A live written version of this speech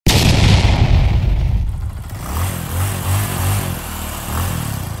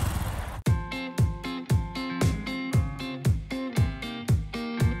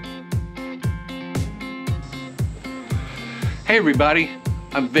Hey everybody,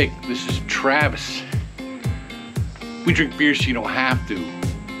 I'm Vic. This is Travis. We drink beer so you don't have to.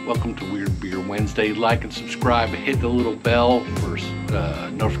 Welcome to Weird Beer Wednesday. Like and subscribe, hit the little bell for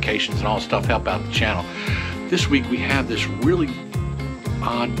notifications and all that stuff. Help out the channel. This week we have this really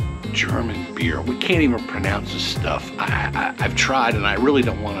odd German beer. We can't even pronounce this stuff. I've tried and I really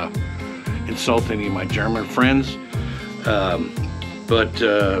don't want to insult any of my German friends. But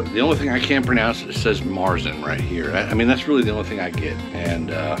the only thing I can pronounce, it says Marzen right here. I mean, that's really the only thing I get. And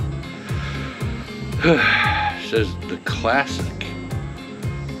it says the classic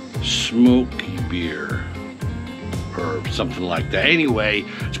smoky beer or something like that. Anyway,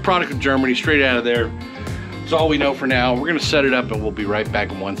 it's a product of Germany, straight out of there. That's all we know for now. We're gonna set it up and we'll be right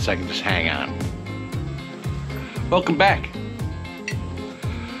back in 1 second. Just hang on. Welcome back.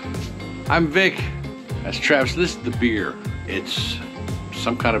 I'm Vic. That's Travis. This is the beer. It's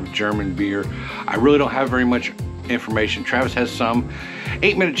some kind of German beer. I really don't have very much information. Travis has some.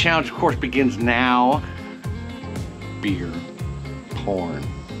 8-minute challenge, of course, begins now. Beer, porn.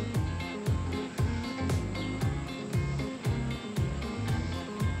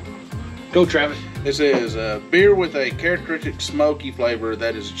 Go, Travis. This is a beer with a characteristic smoky flavor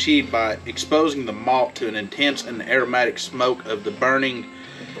that is achieved by exposing the malt to an intense and aromatic smoke of the burning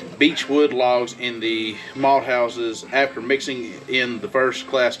beechwood logs in the malt houses. After mixing in the first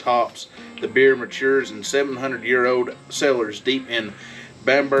class hops, the beer matures in 700-year-old cellars deep in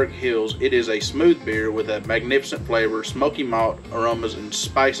Bamberg Hills. It is a smooth beer with a magnificent flavor, smoky malt aromas and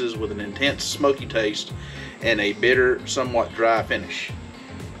spices with an intense smoky taste and a bitter, somewhat dry finish.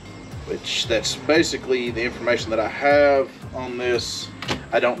 Which, that's basically the information that I have on this.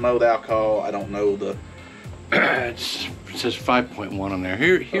 I don't know the alcohol. I don't know the It says 5.1 on there.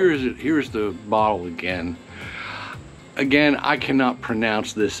 Here's the bottle again. Again, I cannot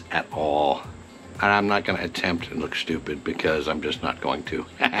pronounce this at all. And I'm not going to attempt to look stupid because I'm just not going to.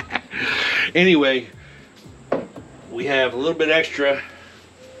 Anyway, we have a little bit extra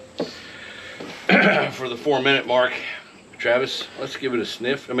for the 4-minute mark. Travis, let's give it a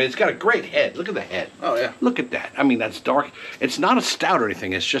sniff. I mean, it's got a great head. Look at the head. Oh, yeah. Look at that. I mean, that's dark. It's not a stout or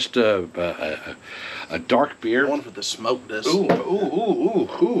anything. It's just a dark beer. I wonder if the smoke does. Ooh, ooh, ooh, ooh,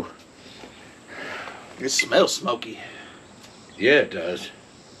 ooh. It smells smoky. Yeah, it does.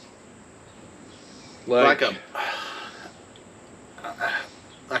 Like a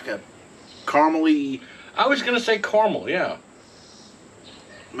caramely. I was gonna say caramel, yeah.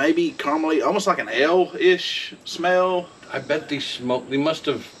 Maybe caramely, almost like an ale-ish smell. I bet they must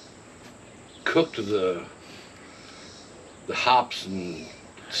have cooked the hops and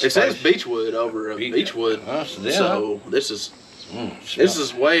spice. It says beechwood over beechwood. Yeah. So this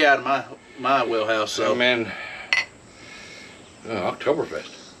is way out of my wheelhouse. So oh, man,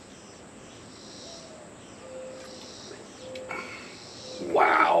 Oktoberfest.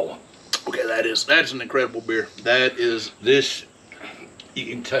 Wow. Okay, that's an incredible beer. That is this. You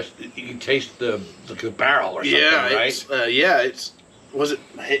can taste the barrel or something, right?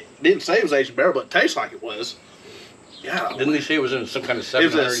 It didn't say it was aged barrel, but it tastes like it was. Yeah. Didn't they say it was in some kind of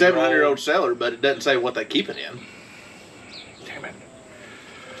 700-year-old? It was a 700-year-old cellar, but it doesn't say what they keep it in. Damn it.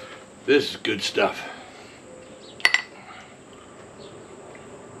 This is good stuff.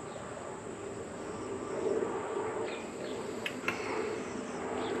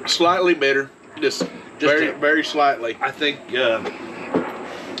 Slightly bitter. Just very slightly. I think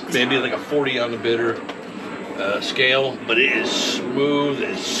maybe like a 40 on the bitter scale, but it is smooth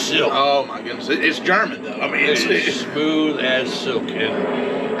as silk. Oh my goodness, it's German though. I mean, it's smooth as silk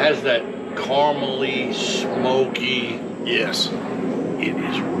and has that caramely, smoky. Yes, it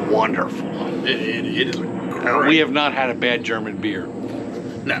is wonderful. It is great. We have not had a bad German beer.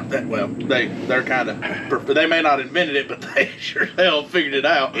 No, they're kind of, they may not have invented it, but they sure hell figured it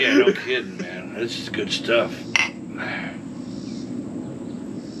out. Yeah, no kidding, man. This is good stuff.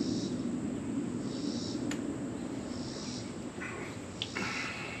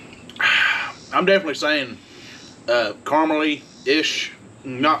 I'm definitely saying caramely-ish,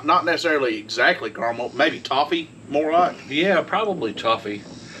 not necessarily exactly caramel, maybe toffee, more like. Yeah, probably toffee.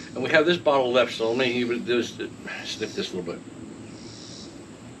 And we have this bottle left, so let me sniff this a little bit.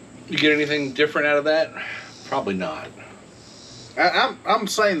 You get anything different out of that? Probably not. I'm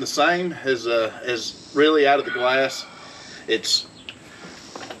saying the same as really out of the glass. It's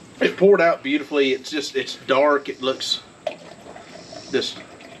poured out beautifully. It's dark. It looks just.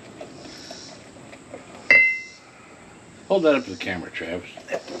 Hold that up to the camera, Travis.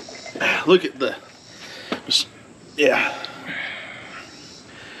 Look at the. Yeah.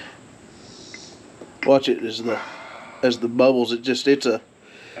 Watch it as the bubbles. It's a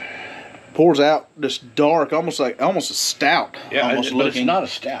pours out just dark, almost a stout. Yeah, almost but looking. it's not a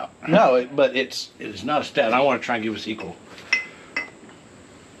stout. No, but it's It is not a stout. I want to try and give us equal.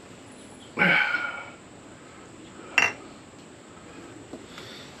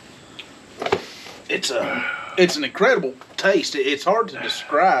 it's an incredible taste. It's hard to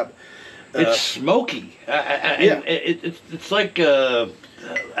describe. It's smoky. Yeah. It's like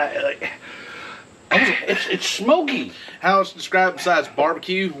it's smoky. How it's described besides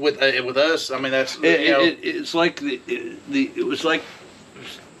barbecue with us? I mean, that's It's like it was like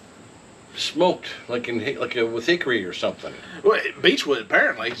smoked, like with hickory or something. well, beechwood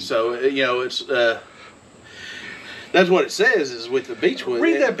apparently. So it's that's what it says is with the beechwood.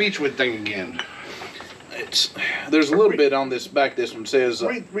 Read that beechwood thing again. There's a little bit on this back. This one says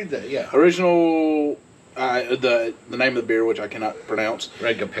Read that. Yeah. original. The name of the beer, which I cannot pronounce,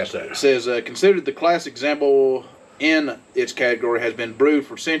 Right, go past that. says considered the classic example in its category, has been brewed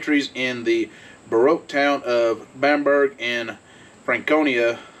for centuries in the Baroque town of Bamberg in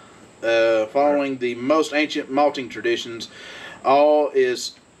Franconia, following the most ancient malting traditions. All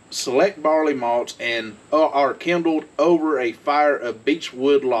is select barley malts and are kindled over a fire of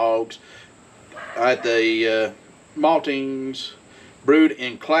beechwood logs at the maltings, brewed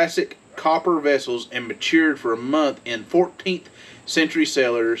in classic copper vessels and matured for a month in 14th century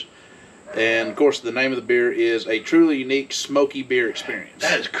cellars. And of course, the name of the beer is a truly unique smoky beer experience.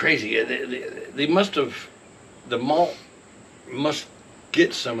 That is crazy. They must have, the malt must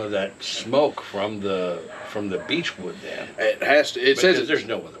get some of that smoke from the beechwood. Then It has to. It says there's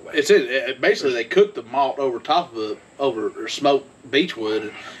no other way. It says basically they cook the malt over top of over smoked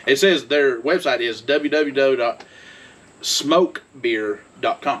beechwood. It says their website is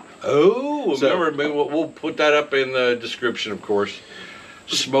www.smokebeer.com. Oh, So- remember, we'll put that up in the description, of course.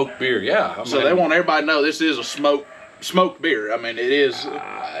 Smoked beer, yeah. So they want everybody to know this is a smoked beer. I mean, it is.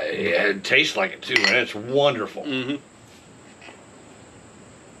 Yeah, it tastes like it too, and it's wonderful. Mhm.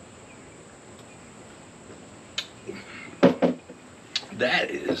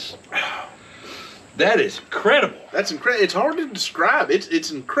 That is incredible. That's incredible. It's hard to describe.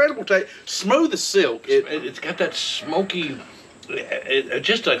 It's incredible taste. Smooth as silk. It's got that smoky,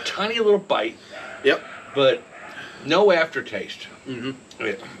 just a tiny little bite, Yep. but no aftertaste. Mm-hmm.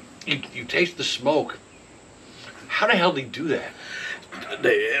 You taste the smoke. How the hell do they do that?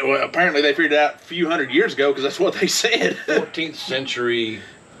 Well, apparently they figured it out a few hundred years ago because that's what they said. 14th century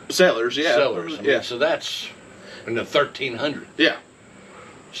Cellars, yeah. cellars. I mean, yeah. so that's in the 1300s. Yeah.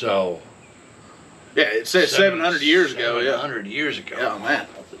 So Yeah, it says 700 years ago. Yeah. 700 years ago. Oh, man.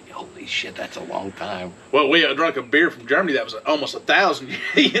 Holy shit, that's a long time. Well, we drank a beer from Germany that was almost 1,000.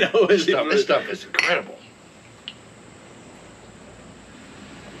 This stuff is incredible.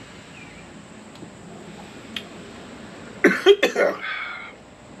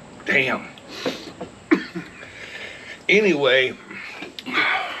 Damn. Anyway,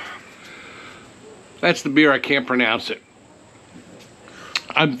 that's the beer. I can't pronounce it.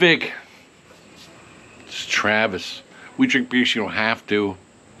 I'm Vic. This is Travis. We drink beer so you don't have to.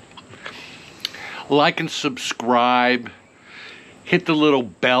 Like and subscribe. Hit the little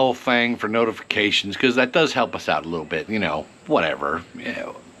bell thing for notifications, because that does help us out a little bit, whatever.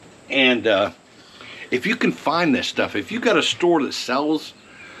 And if you can find this stuff, if you got a store that sells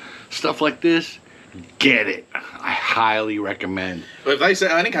stuff like this, get it. I highly recommend. But if they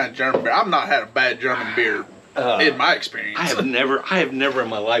say any kind of German beer, I've not had a bad German beer in my experience. I have never in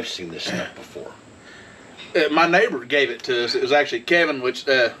my life seen this stuff before. My neighbor gave it to us. It was actually Kevin, which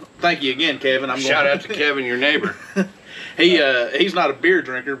thank you again, Kevin. Shout out to Kevin, your neighbor. He's not a beer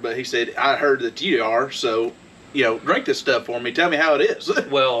drinker, but he said, I heard that you are, so drink this stuff for me. Tell me how it is.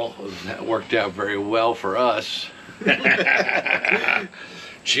 Well, that worked out very well for us.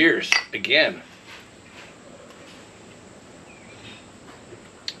 Cheers again.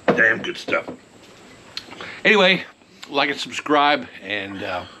 Damn good stuff. Anyway, like and subscribe, and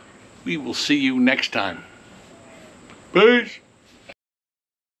we will see you next time. Peace.